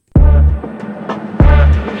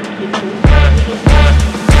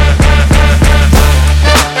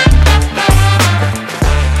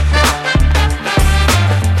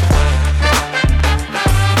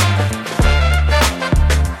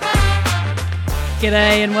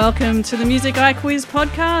G'day and welcome to the Music IQuiz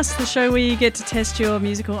podcast, the show where you get to test your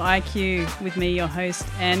musical IQ with me, your host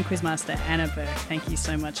and quizmaster, Anna Burke. Thank you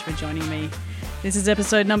so much for joining me. This is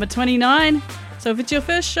episode number 29. So if it's your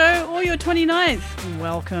first show or your 29th,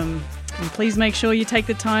 welcome. And please make sure you take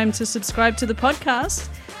the time to subscribe to the podcast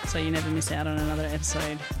so you never miss out on another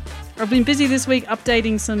episode. I've been busy this week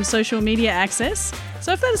updating some social media access.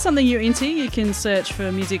 So if that is something you're into, you can search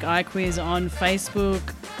for Music IQuiz on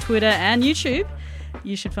Facebook, Twitter and YouTube.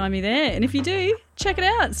 You should find me there. And if you do, check it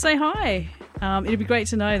out. Say hi. It'd be great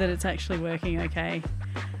to know that it's actually working okay.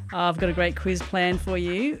 I've got a great quiz planned for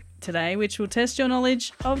you today, which will test your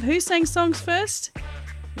knowledge of who sang songs first.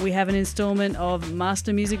 We have an instalment of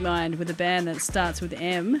Master Music Mind with a band that starts with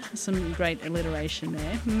M. Some great alliteration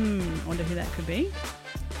there. Wonder who that could be.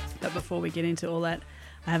 But before we get into all that,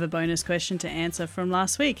 I have a bonus question to answer from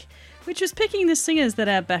last week, which was picking the singers that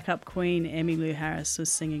our backup queen, Emmylou Harris,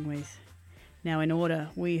 was singing with. Now, in order,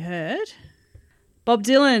 we heard Bob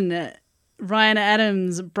Dylan, Ryan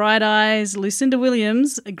Adams, Bright Eyes, Lucinda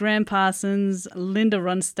Williams, Graham Parsons, Linda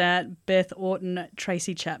Ronstadt, Beth Orton,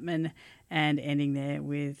 Tracy Chapman, and ending there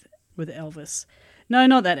with Elvis. No,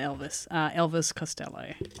 not that Elvis, Elvis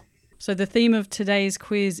Costello. So the theme of today's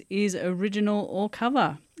quiz is original or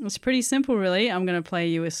cover. It's pretty simple, really. I'm going to play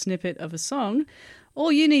you a snippet of a song. All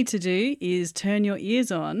you need to do is turn your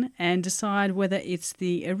ears on and decide whether it's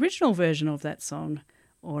the original version of that song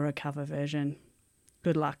or a cover version.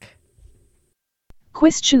 Good luck.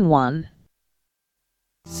 Question 1.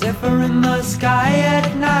 Zephyr in the sky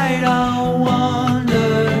at night, I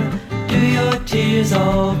wonder, do your tears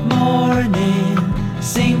of morning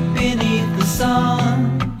sink beneath the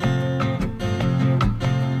sun?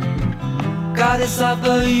 Goddess of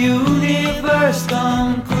the universe,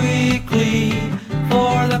 come quickly,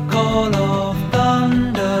 for the call of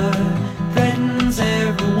thunder threatens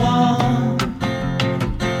everyone.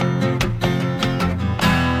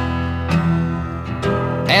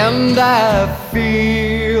 And I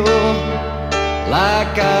feel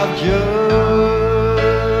like I've just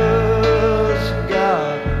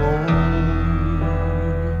got home.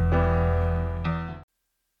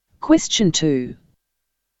 Question 2.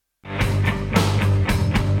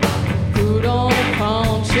 Put on a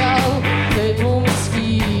punk show, played for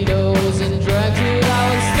mosquitoes and dragged till I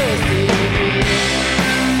was thirsty again.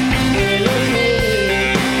 Well, okay,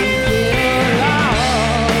 get along.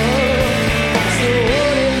 So what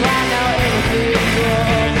if right now everything's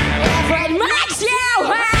wrong? If it makes you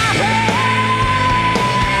happy,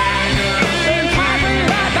 then pop me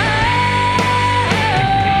right back.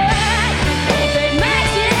 If it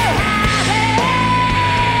makes you happy,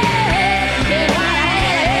 then why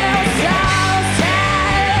the hell so sad?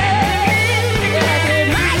 If it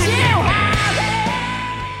makes you happy.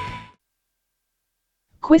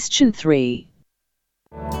 Question 3.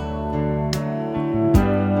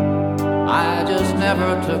 I just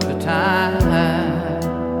never took the time,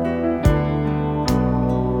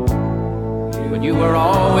 but you were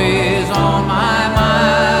always on my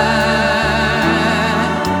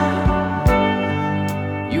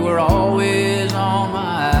mind. You were always on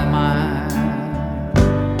my mind.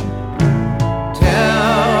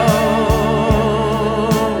 Tell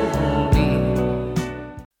me.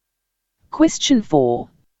 Question 4.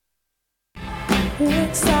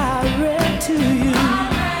 Books I read to you,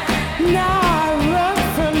 now I run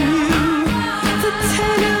from you. The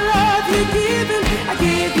tender love you're giving, I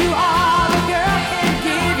give you all a girl can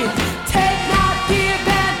give you. Take not, give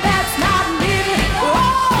that, that's not living.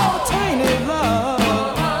 Oh, tainted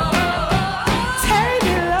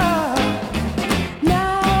love,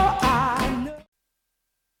 now I know.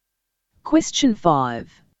 Question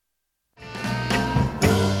 5.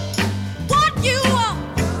 What you want,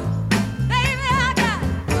 baby, I got it.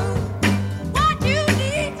 What you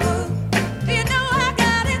need, you know I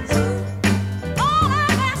got it. All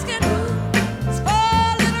I'm asking is for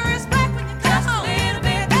a little respect when you come home. Just a little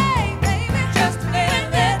bit, hey, baby, just a little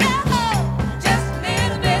bit. Oh, just a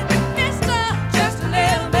little bit, mister, just a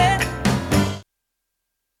little bit.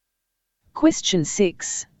 Question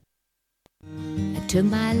 6. I took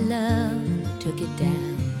my love, took it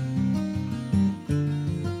down.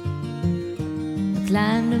 I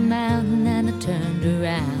climbed a mountain and I turned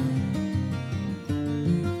around,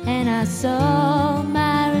 and I saw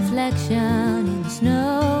my reflection in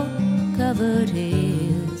snow-covered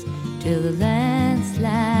hills till the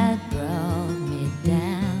landslide brought me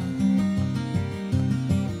down.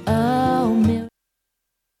 Oh,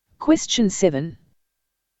 Question 7.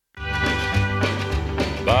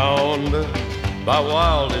 Bound by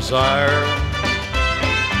wild desire,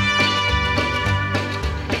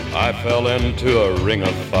 I fell into a ring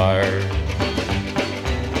of fire.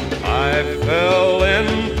 I fell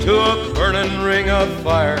into a burning ring of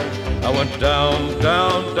fire. I went down,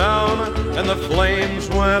 down, down, and the flames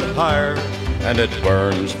went higher. And it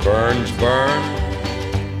burns, burns,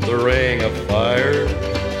 burns, the ring of fire,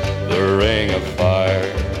 the ring of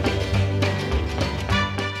fire.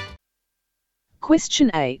 Question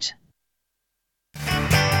 8.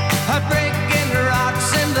 Breaking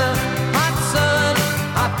rocks in the hot sun.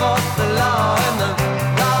 I fought the law and the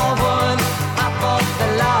law won. I fought the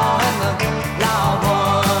law and the law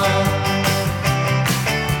won.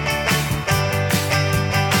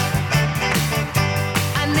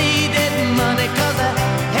 I needed money 'cause I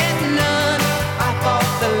had none. I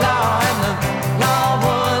fought the law and the law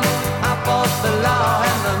won. I fought the law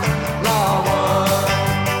and the law won.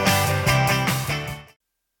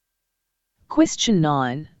 Question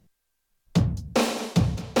 9.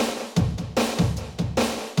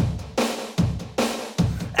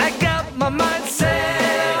 My mind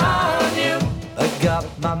set on you. I got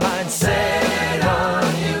my mind set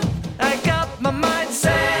on you. I got my mind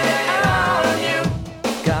set on you.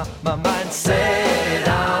 Got my mind set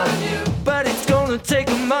on you. But it's gonna take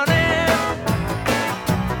money,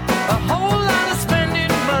 a whole lot of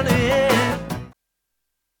spending money.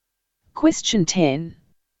 Question 10.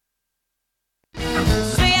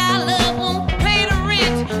 Say our love won't pay the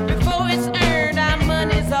rent before it's earned. Our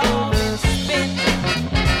money's all been spent.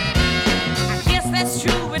 I guess that's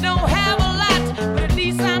true. We don't have a lot, but at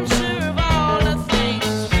least I'm sure of all the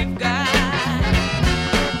things we've got.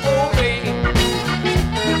 Oh, babe,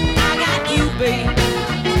 I got you, babe.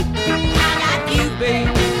 I got you, babe.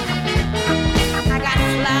 I got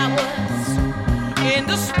flowers in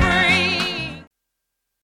the spring.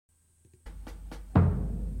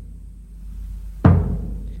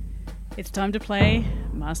 It's time to play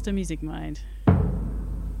Master Music Mind.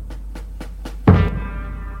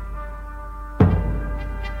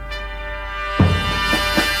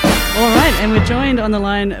 All right, and we're joined on the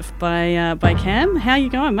line by Cam. How you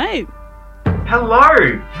going, mate?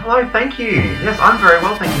 Hello, thank you. Yes, I'm very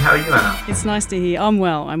well, thank you. How are you, Anna? It's nice to hear. I'm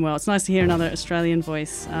well. It's nice to hear another Australian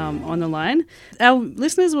voice on the line. Our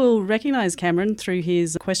listeners will recognise Cameron through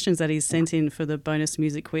his questions that he's sent in for the bonus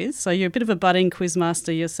music quiz. So you're a bit of a budding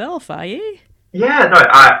quizmaster yourself, are you? Yeah, no,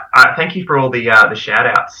 I thank you for all the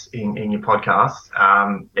shout-outs in your podcast.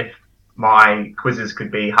 If my quizzes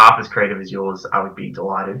could be half as creative as yours, I would be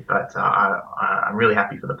delighted. But I'm really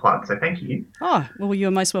happy for the plug, so thank you. Oh, well,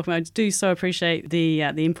 you're most welcome. I do so appreciate the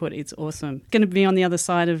input. It's awesome. Going to be on the other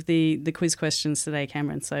side of the quiz questions today,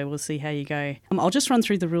 Cameron, so we'll see how you go. I'll just run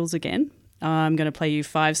through the rules again. I'm going to play you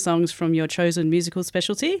 5 songs from your chosen musical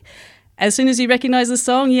specialty. As soon as you recognise the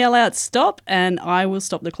song, yell out stop, and I will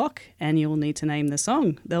stop the clock, and you'll need to name the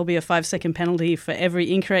song. There'll be a 5-second penalty for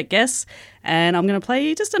every incorrect guess, and I'm going to play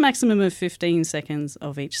you just a maximum of 15 seconds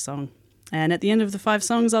of each song. And at the end of the 5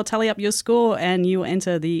 songs, I'll tally up your score, and you'll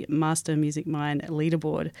enter the Master Music Mind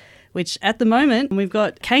leaderboard, which at the moment, we've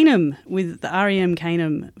got Kanem with the REM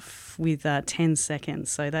Kanem with 10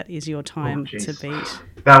 seconds. So that is your time to beat.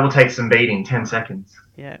 That will take some beating, 10 seconds.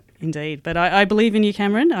 Yeah, indeed. But I believe in you,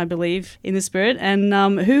 Cameron. I believe in the spirit. And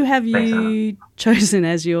who have you chosen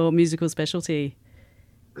as your musical specialty?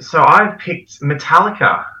 So I've picked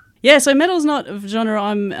Metallica. Yeah, so metal's not a genre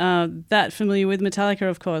I'm that familiar with. Metallica,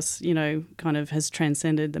 of course, kind of has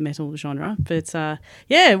transcended the metal genre. But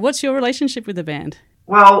yeah, what's your relationship with the band?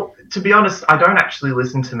 Well, to be honest, I don't actually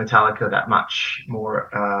listen to Metallica that much more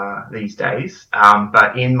these days.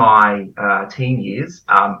 But in my teen years,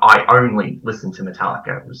 I only listened to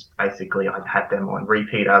Metallica. It was basically, I had them on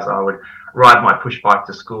repeat as I would ride my push bike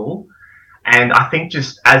to school. And I think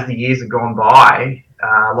just as the years have gone by,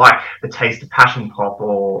 like the taste of passion pop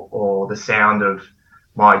or the sound of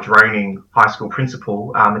my droning high school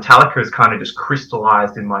principal, Metallica has kind of just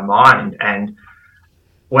crystallized in my mind. And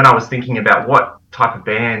when I was thinking about what type of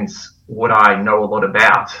bands would I know a lot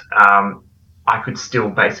about, I could still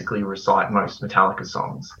basically recite most Metallica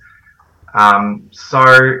songs. So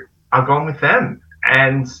I've gone with them.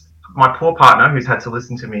 And my poor partner, who's had to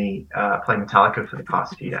listen to me play Metallica for the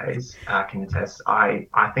past few days, can attest. I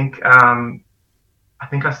think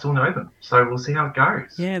I still know them. So we'll see how it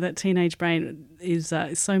goes. Yeah, that teenage brain is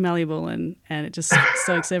so malleable and it just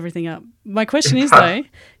soaks everything up. My question is, though,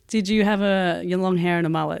 did you have your long hair and a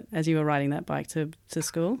mullet as you were riding that bike to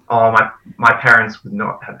school? Oh, my parents would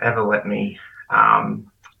not have ever let me,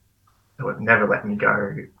 they would never let me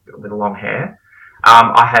go with a long hair.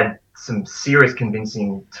 I had some serious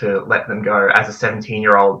convincing to let them go as a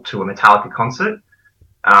 17-year-old to a Metallica concert.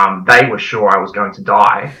 They were sure I was going to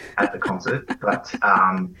die at the concert, but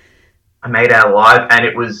I made it out alive, and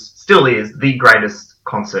it still is the greatest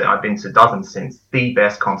concert. I've been to dozens since. The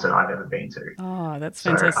best concert I've ever been to. Oh, that's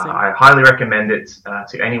So fantastic. I highly recommend it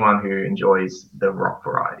to anyone who enjoys the rock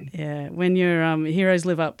variety. Yeah, when your heroes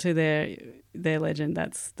live up to their legend,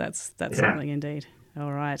 that's something indeed.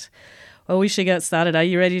 All right. Well, we should get started. Are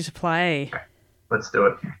you ready to play? Okay, let's do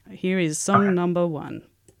it. Here is song number 1.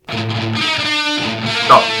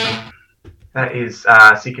 Stop. That is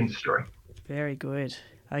Seek and Destroy. Very good.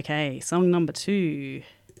 Okay, song number 2.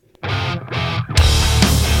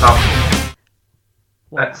 Stop.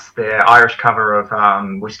 That's their Irish cover of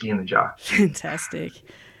Whiskey in the Jar. Fantastic.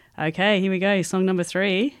 Okay, here we go. Song number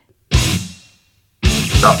 3.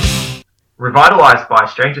 Stop. Revitalised by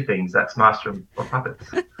Stranger Things. That's Master of Puppets.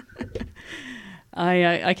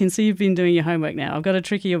 I can see you've been doing your homework now. I've got a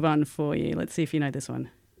trickier one for you. Let's see if you know this one.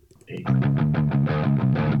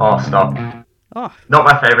 Oh, stop. Oh, Not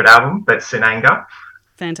my favourite album, but Sin Anger.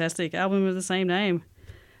 fantastic. Album with the same name.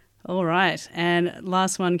 All right. And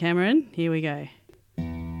last one, Cameron. Here we go.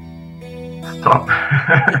 Stop.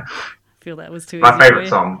 I feel that was too easy. My for favourite you.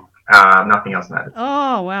 song. Nothing Else Matters.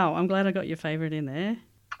 Oh, wow. I'm glad I got your favourite in there.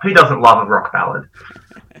 Who doesn't love a rock ballad?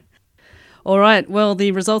 All right. Well,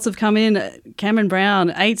 the results have come in. Cameron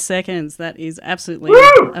Brown, 8 seconds. That is absolutely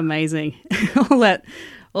Woo! amazing.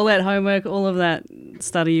 all that homework, all of that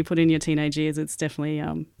study you put in your teenage years, it's definitely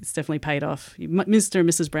paid off. Mr. and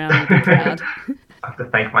Mrs. Brown will be proud. I have to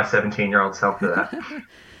thank my 17-year-old self for that.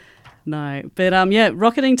 No, but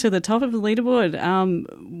rocketing to the top of the leaderboard.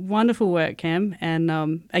 Wonderful work, Cam.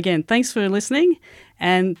 And again, thanks for listening,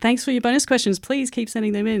 and thanks for your bonus questions. Please keep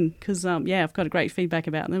sending them in because I've got a great feedback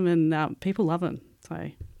about them, and people love them. So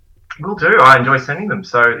Will do. I enjoy sending them.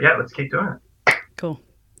 So yeah, let's keep doing it. cool.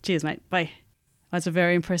 Cheers, mate. Bye. That's a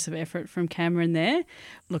very impressive effort from Cameron there.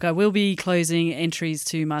 Look, I will be closing entries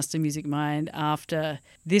to Master Music Mind after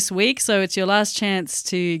this week, so it's your last chance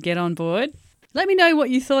to get on board. Let me know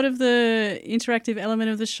what you thought of the interactive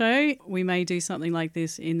element of the show. We may do something like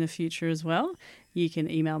this in the future as well. You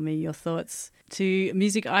can email me your thoughts to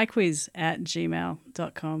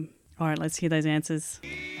musiciquiz@gmail.com. All right, let's hear those answers.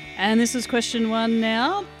 And this is question 1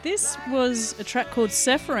 now. This was a track called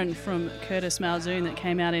Sephiron from Curtis Malzoon that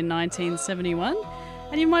came out in 1971.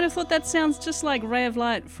 And you might have thought that sounds just like Ray of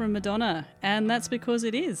Light from Madonna. And that's because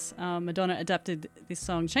it is. Madonna adapted this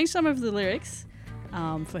song, changed some of the lyrics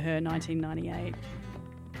for her 1998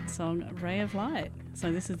 song Ray of Light.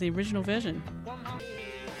 So this is the original version.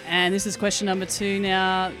 And this is question number 2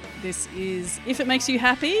 now. This is If It Makes You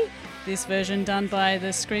Happy, this version done by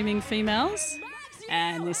the Screaming Females.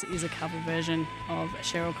 And this is a cover version of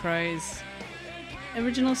Sheryl Crow's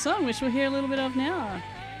original song, which we'll hear a little bit of now.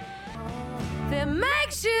 If it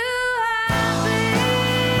makes you happy,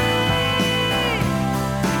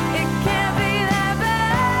 it can't be that bad.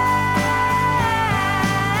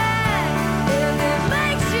 If it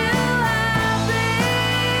makes you happy,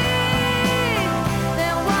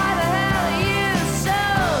 then why the hell are you so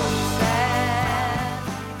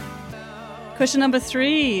sad? Question number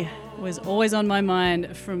 3 was Always on My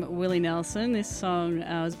Mind from Willie Nelson. This song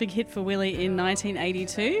was a big hit for Willie in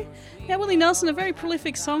 1982. Now, Willie Nelson, a very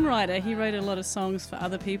prolific songwriter. He wrote a lot of songs for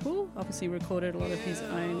other people, obviously recorded a lot of his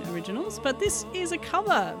own originals, but this is a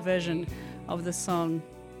cover version of the song.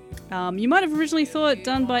 You might have originally thought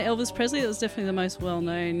done by Elvis Presley. That was definitely the most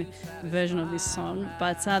well-known version of this song,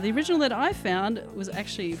 but the original that I found was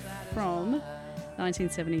actually from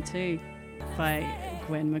 1972 by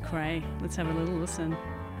Gwen McRae. Let's have a little listen.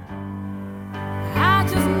 I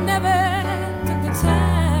just never took the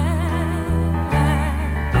time.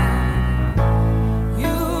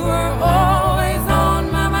 You were always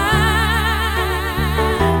on my mind.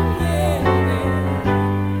 Yeah.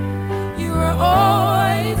 You were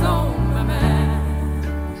always on my mind.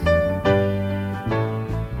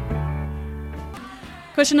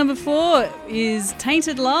 Question number 4 is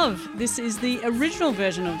Tainted Love. This is the original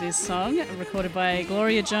version of this song, recorded by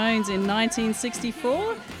Gloria Jones in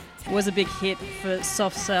 1964. Was a big hit for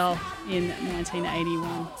Soft Cell in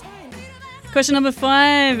 1981. Question number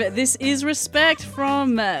 5. This is Respect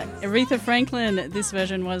from Aretha Franklin. This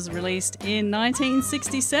version was released in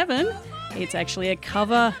 1967. It's actually a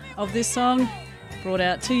cover of this song, brought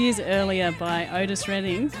out 2 years earlier by Otis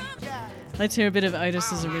Redding. Let's hear a bit of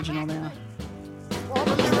Otis's original now.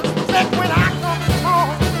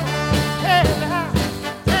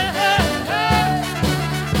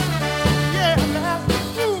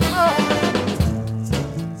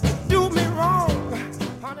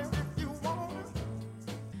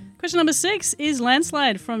 Question number 6 is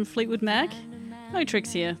Landslide from Fleetwood Mac. No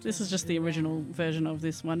tricks here. This is just the original version of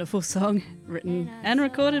this wonderful song, written and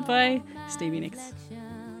recorded by Stevie Nicks.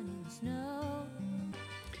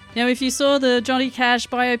 Now, if you saw the Johnny Cash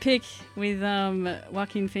biopic with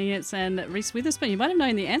Joaquin Phoenix and Reese Witherspoon, you might have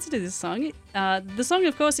known the answer to this song. The song,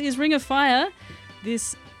 of course, is Ring of Fire,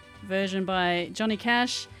 this version by Johnny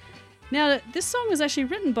Cash. Now, this song was actually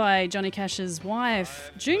written by Johnny Cash's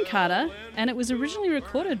wife, June Carter, and it was originally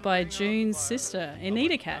recorded by June's sister,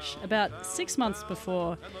 Anita Cash, about 6 months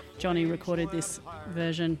before Johnny recorded this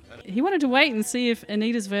version. He wanted to wait and see if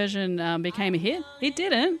Anita's version became a hit. It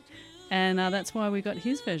didn't, and that's why we got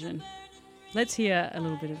his version. Let's hear a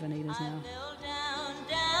little bit of Anita's now.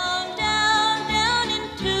 Down, down, down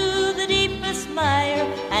into the deepest mire,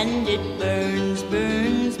 and it burns,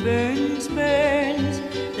 burns, burns, burns.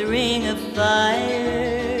 The ring of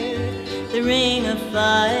fire, the ring of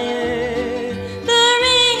fire, the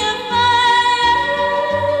ring of fire.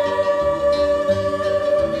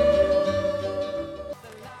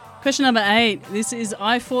 Question number 8. This is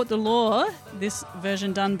I Fought the Law, this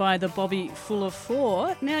version done by the Bobby Fuller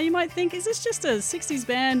Four. Now you might think, is this just a 60s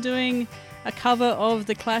band doing a cover of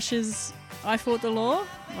The Clash's I Fought the Law?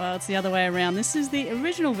 Well, it's the other way around. This is the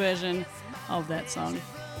original version of that song,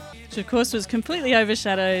 which of course was completely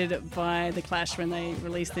overshadowed by The Clash when they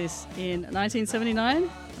released this in 1979.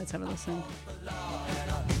 Let's have a listen.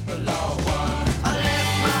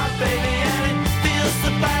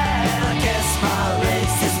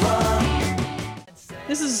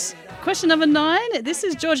 This is question number 9. This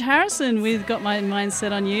is George Harrison with Got My Mind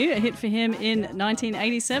Set on You, a hit for him in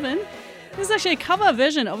 1987. This is actually a cover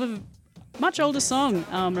version of a much older song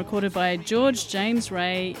recorded by George James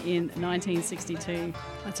Ray in 1962.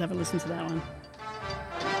 Let's have a listen to that one.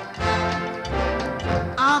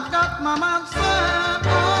 I've got my mind set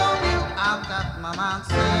on you. I've got my mind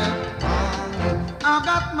set on you. I've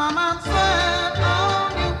got my mind set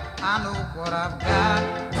on you. I know what I've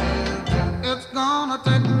got to do. It's gonna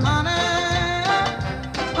take money.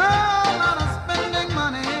 Oh, not a spending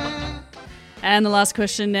money. And the last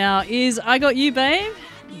question now is I Got You, Babe.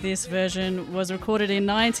 This version was recorded in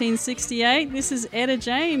 1968. This is Etta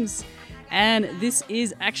James, and this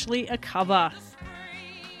is actually a cover.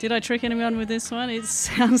 Did I trick anyone with this one? It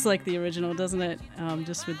sounds like the original, doesn't it?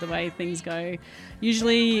 Just with the way things go.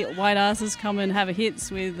 Usually white artists come and have hits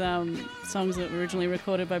with songs that were originally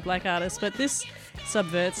recorded by black artists, but this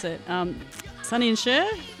subverts it. Sonny and Cher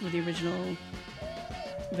with the original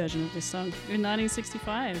version of this song in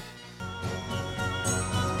 1965.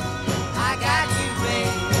 I got you,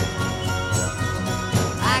 babe.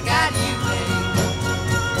 I got you, babe.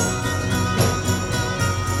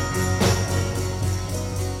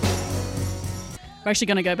 We're actually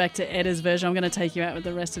going to go back to Etta's version. I'm going to take you out with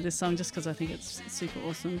the rest of this song just because I think it's super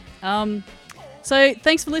awesome. So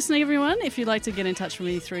thanks for listening, everyone. If you'd like to get in touch with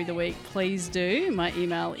me through the week, please do. My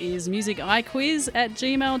email is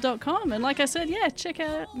musiciquiquiz@gmail.com. And like I said, check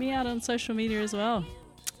me out on social media as well.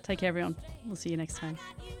 Take care, everyone. We'll see you next time.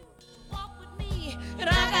 Walk with me, and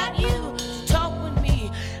I got you.